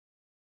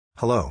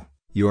Hello,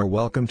 you are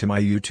welcome to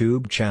my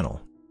YouTube channel.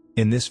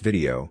 In this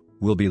video,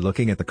 we'll be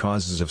looking at the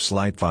causes of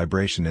slight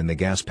vibration in the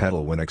gas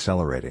pedal when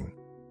accelerating.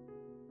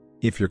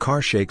 If your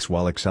car shakes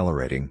while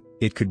accelerating,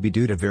 it could be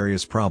due to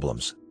various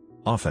problems.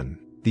 Often,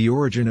 the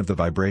origin of the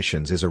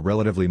vibrations is a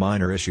relatively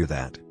minor issue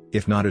that,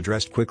 if not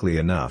addressed quickly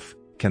enough,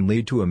 can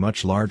lead to a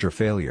much larger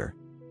failure.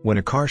 When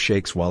a car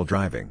shakes while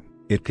driving,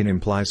 it can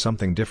imply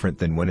something different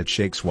than when it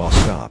shakes while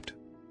stopped.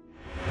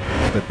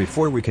 But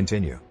before we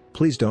continue,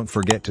 please don't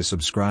forget to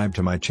subscribe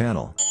to my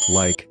channel,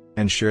 like,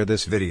 and share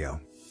this video.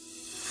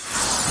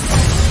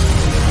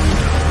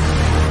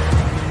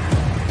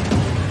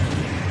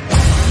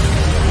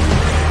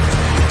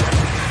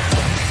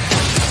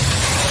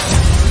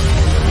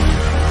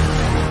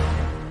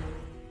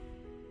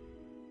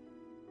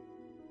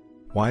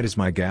 Why does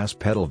my gas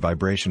pedal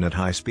vibration at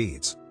high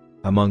speeds?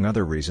 Among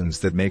other reasons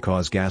that may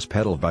cause gas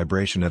pedal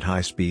vibration at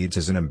high speeds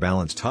is an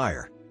imbalanced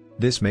tire.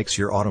 This makes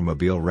your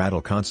automobile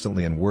rattle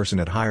constantly and worsen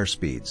at higher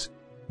speeds.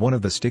 One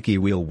of the sticky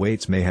wheel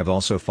weights may have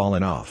also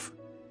fallen off.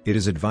 It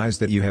is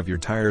advised that you have your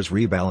tires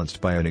rebalanced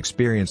by an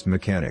experienced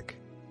mechanic.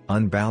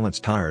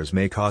 Unbalanced tires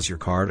may cause your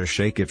car to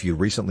shake if you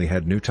recently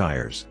had new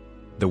tires.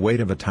 The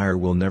weight of a tire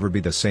will never be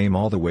the same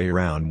all the way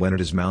around when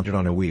it is mounted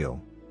on a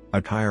wheel.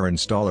 A tire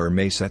installer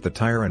may set the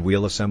tire and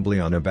wheel assembly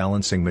on a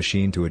balancing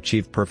machine to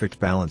achieve perfect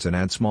balance and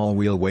add small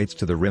wheel weights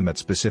to the rim at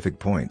specific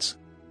points.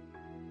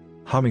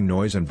 Humming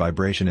noise and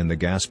vibration in the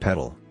gas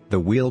pedal, the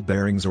wheel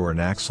bearings or an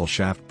axle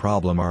shaft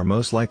problem are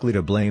most likely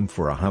to blame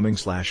for a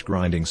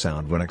humming/grinding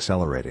sound when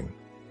accelerating.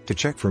 To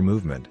check for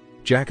movement,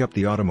 jack up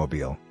the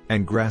automobile,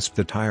 and grasp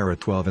the tire at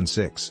 12 and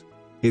 6.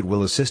 It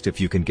will assist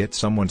if you can get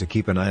someone to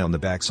keep an eye on the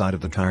backside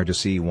of the tire to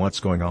see what's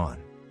going on.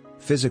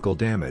 Physical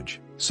damage,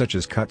 such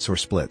as cuts or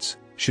splits,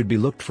 should be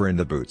looked for in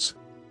the boots.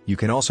 You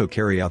can also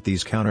carry out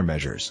these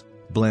countermeasures,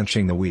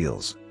 blanching the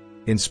wheels.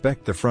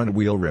 Inspect the front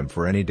wheel rim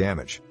for any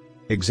damage.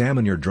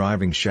 Examine your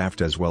driving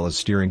shaft as well as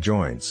steering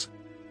joints.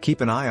 Keep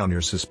an eye on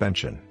your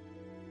suspension.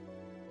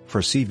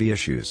 For CV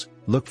issues,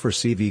 look for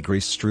CV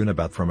grease strewn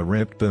about from a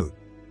ripped boot.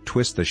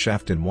 Twist the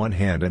shaft in one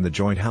hand and the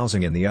joint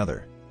housing in the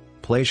other.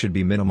 Play should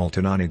be minimal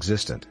to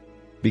non-existent.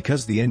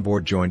 Because the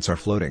inboard joints are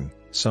floating,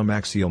 some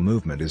axial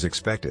movement is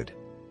expected.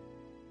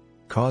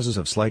 Causes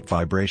of slight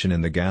vibration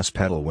in the gas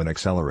pedal when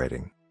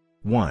accelerating.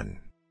 1.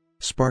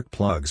 Spark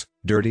plugs.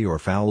 Dirty or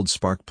fouled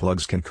spark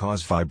plugs can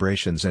cause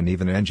vibrations and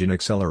even engine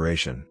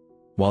acceleration.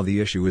 While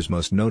the issue is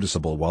most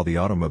noticeable while the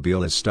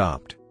automobile is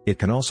stopped, it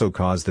can also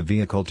cause the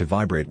vehicle to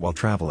vibrate while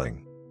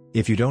traveling.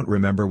 If you don't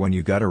remember when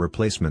you got a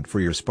replacement for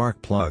your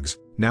spark plugs,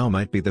 now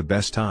might be the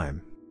best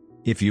time.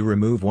 If you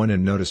remove one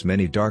and notice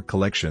many dark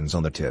collections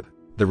on the tip,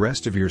 the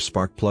rest of your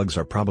spark plugs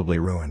are probably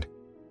ruined.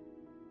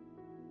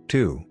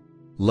 2.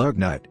 Lug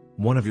nut.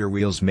 One of your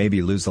wheels may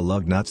be loose. The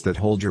lug nuts that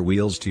hold your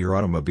wheels to your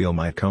automobile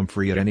might come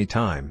free at any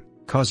time,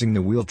 causing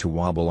the wheel to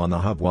wobble on the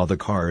hub while the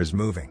car is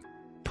moving.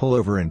 Pull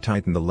over and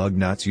tighten the lug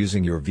nuts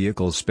using your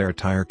vehicle's spare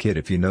tire kit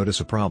if you notice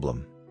a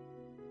problem.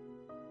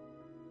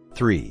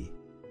 3.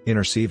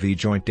 Inner CV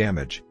joint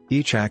damage.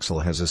 Each axle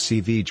has a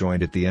CV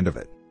joint at the end of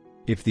it.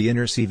 If the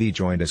inner CV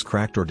joint is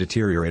cracked or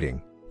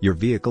deteriorating, your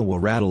vehicle will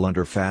rattle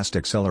under fast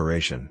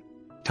acceleration.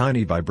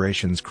 Tiny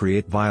vibrations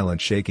create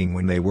violent shaking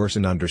when they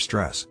worsen under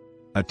stress.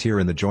 A tear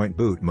in the joint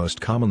boot most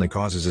commonly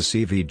causes a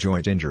CV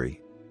joint injury.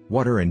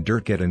 Water and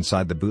dirt get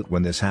inside the boot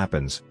when this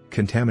happens,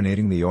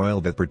 contaminating the oil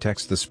that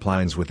protects the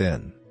splines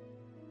within.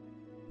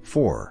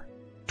 4.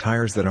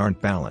 Tires that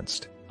aren't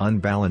balanced.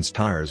 Unbalanced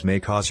tires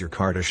may cause your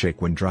car to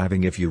shake when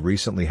driving if you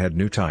recently had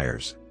new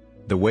tires.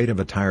 The weight of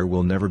a tire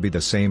will never be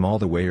the same all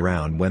the way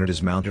around when it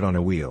is mounted on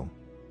a wheel.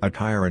 A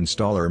tire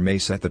installer may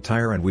set the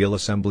tire and wheel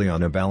assembly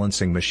on a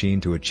balancing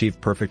machine to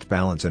achieve perfect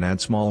balance and add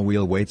small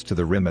wheel weights to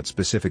the rim at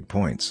specific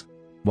points.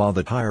 While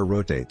the tire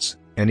rotates,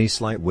 any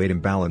slight weight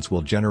imbalance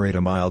will generate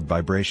a mild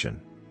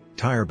vibration.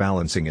 Tire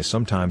balancing is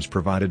sometimes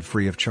provided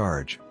free of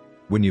charge.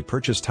 When you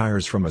purchase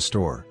tires from a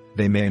store,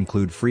 they may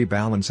include free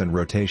balance and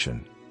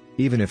rotation.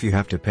 Even if you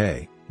have to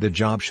pay, the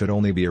job should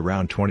only be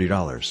around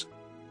 $20.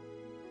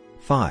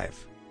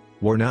 5.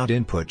 Worn out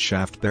input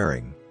shaft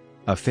bearing.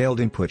 A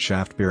failed input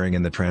shaft bearing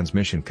in the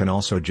transmission can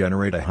also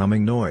generate a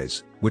humming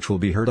noise, which will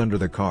be heard under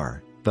the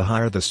car. The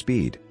higher the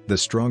speed, the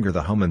stronger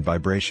the hum and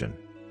vibration.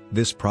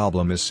 This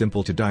problem is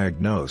simple to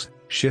diagnose.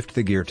 Shift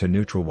the gear to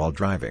neutral while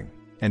driving,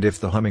 and if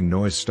the humming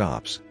noise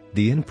stops,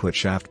 the input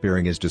shaft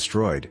bearing is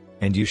destroyed,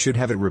 and you should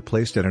have it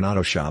replaced at an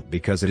auto shop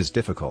because it is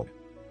difficult.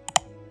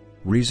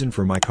 Reason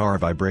for my car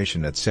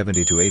vibration at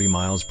 70 to 80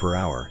 miles per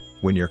hour.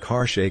 When your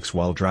car shakes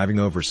while driving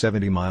over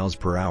 70 miles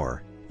per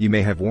hour, you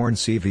may have worn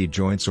CV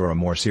joints or a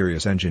more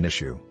serious engine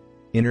issue.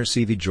 Inner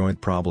CV joint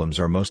problems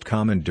are most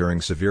common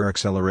during severe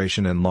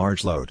acceleration and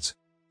large loads.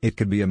 It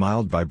could be a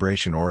mild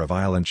vibration or a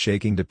violent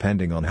shaking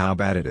depending on how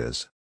bad it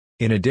is.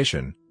 In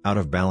addition,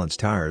 out-of-balance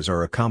tires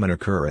are a common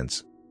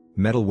occurrence.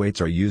 Metal weights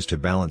are used to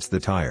balance the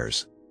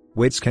tires.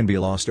 Weights can be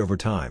lost over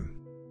time.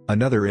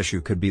 Another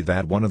issue could be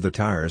that one of the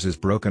tires is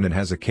broken and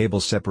has a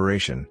cable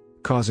separation,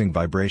 causing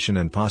vibration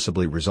and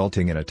possibly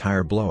resulting in a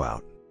tire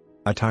blowout.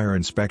 A tire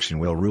inspection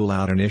will rule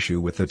out an issue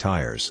with the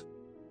tires.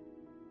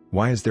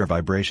 Why is there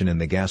vibration in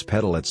the gas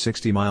pedal at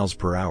 60 miles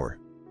per hour?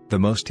 The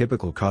most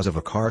typical cause of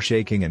a car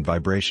shaking and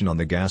vibration on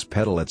the gas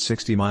pedal at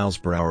 60 miles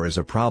per hour is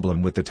a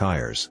problem with the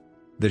tires.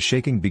 The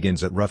shaking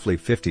begins at roughly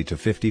 50 to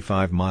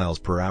 55 miles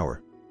per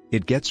hour.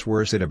 It gets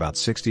worse at about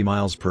 60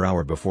 miles per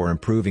hour before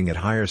improving at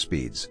higher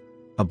speeds.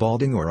 A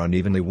balding or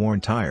unevenly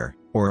worn tire,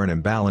 or an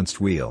imbalanced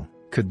wheel,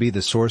 could be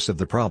the source of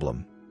the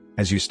problem.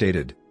 As you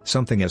stated,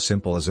 something as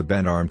simple as a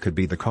bent arm could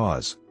be the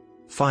cause.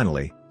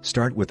 Finally,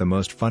 start with the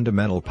most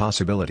fundamental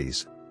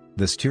possibilities.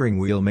 The steering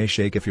wheel may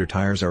shake if your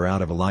tires are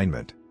out of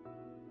alignment.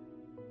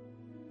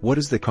 What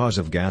is the cause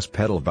of gas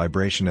pedal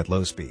vibration at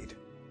low speed?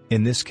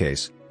 In this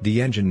case,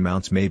 the engine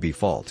mounts may be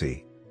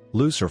faulty.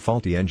 Loose or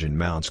faulty engine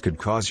mounts could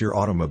cause your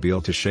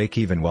automobile to shake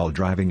even while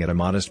driving at a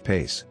modest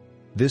pace.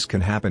 This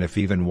can happen if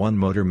even one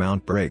motor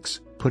mount breaks,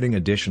 putting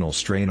additional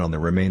strain on the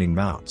remaining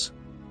mounts.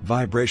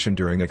 Vibration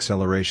during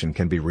acceleration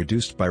can be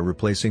reduced by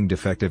replacing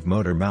defective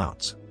motor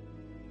mounts.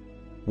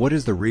 What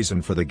is the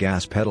reason for the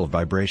gas pedal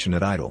vibration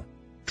at idle?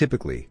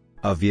 Typically,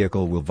 a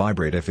vehicle will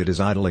vibrate if it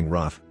is idling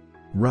rough.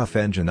 Rough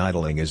engine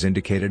idling is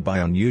indicated by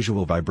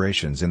unusual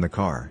vibrations in the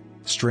car,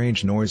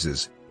 strange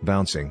noises,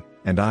 bouncing,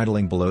 and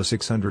idling below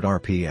 600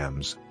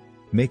 RPMs.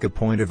 Make a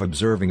point of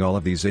observing all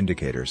of these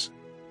indicators.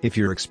 If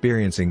you're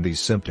experiencing these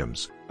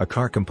symptoms, a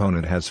car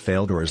component has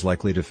failed or is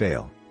likely to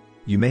fail.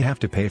 You may have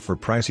to pay for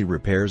pricey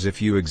repairs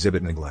if you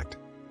exhibit neglect.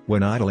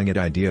 When idling at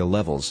ideal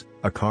levels,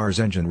 a car's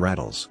engine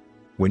rattles.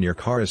 When your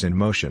car is in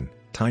motion,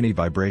 tiny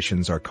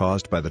vibrations are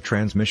caused by the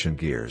transmission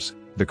gears,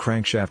 the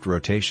crankshaft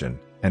rotation,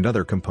 and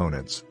other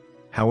components.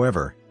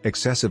 However,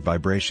 excessive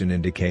vibration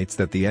indicates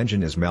that the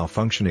engine is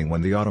malfunctioning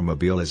when the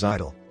automobile is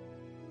idle.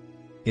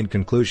 In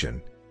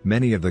conclusion,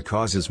 many of the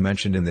causes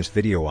mentioned in this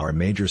video are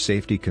major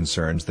safety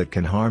concerns that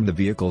can harm the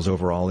vehicle's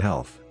overall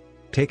health.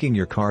 Taking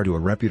your car to a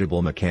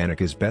reputable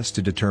mechanic is best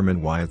to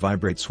determine why it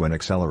vibrates when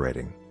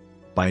accelerating.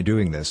 By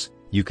doing this,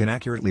 you can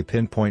accurately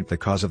pinpoint the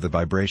cause of the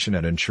vibration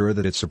and ensure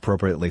that it's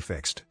appropriately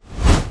fixed.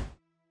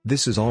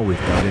 This is all we've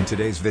got in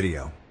today's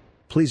video.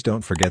 Please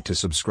don't forget to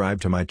subscribe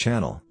to my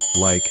channel,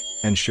 like,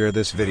 and share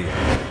this video.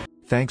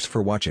 Thanks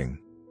for watching.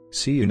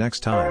 See you next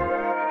time.